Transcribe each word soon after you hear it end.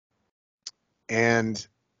and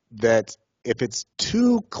that if it's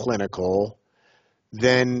too clinical,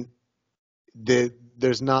 then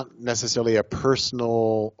there's not necessarily a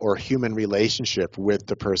personal or human relationship with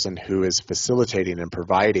the person who is facilitating and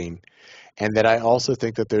providing. And that I also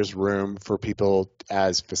think that there's room for people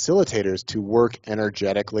as facilitators to work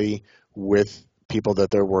energetically with people that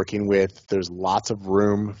they're working with. There's lots of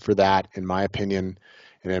room for that, in my opinion,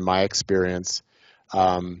 and in my experience.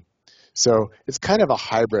 So it's kind of a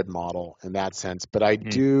hybrid model in that sense. But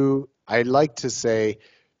I like to say,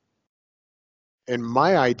 in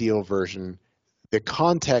my ideal version, the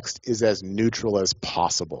context is as neutral as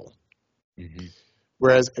possible. Mm-hmm.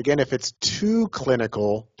 Whereas, again, if it's too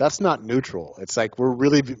clinical, that's not neutral. It's like we're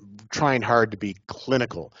really trying hard to be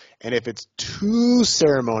clinical. And if it's too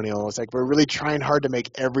ceremonial, it's like we're really trying hard to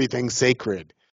make everything sacred.